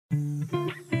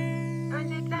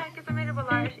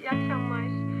iyi akşamlar.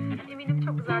 Eminim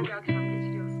çok güzel bir akşam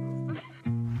geçiriyorsunuzdur.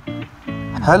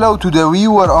 Hello to the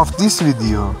viewer of this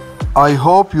video. I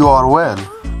hope you are well.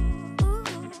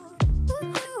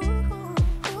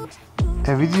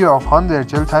 A video of Hande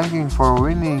thanking for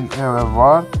winning an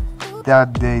award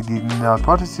that they did not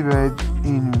participate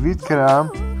in with Kerem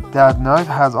that night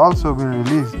has also been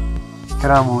released.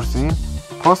 Kerem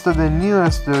posted a new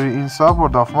story in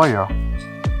support of Maya.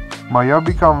 Maya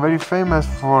became very famous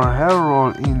for her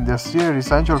role in the series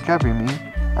Central Academy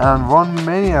and won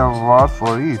many awards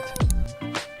for it.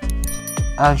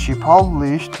 And she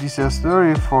published this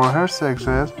story for her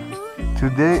success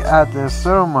today at a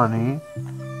ceremony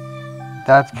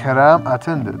that Kerem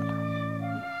attended.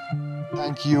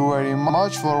 Thank you very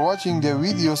much for watching the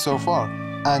video so far,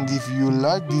 and if you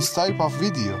like this type of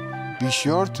video, be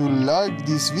sure to like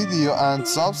this video and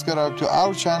subscribe to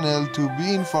our channel to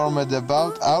be informed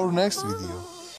about our next video.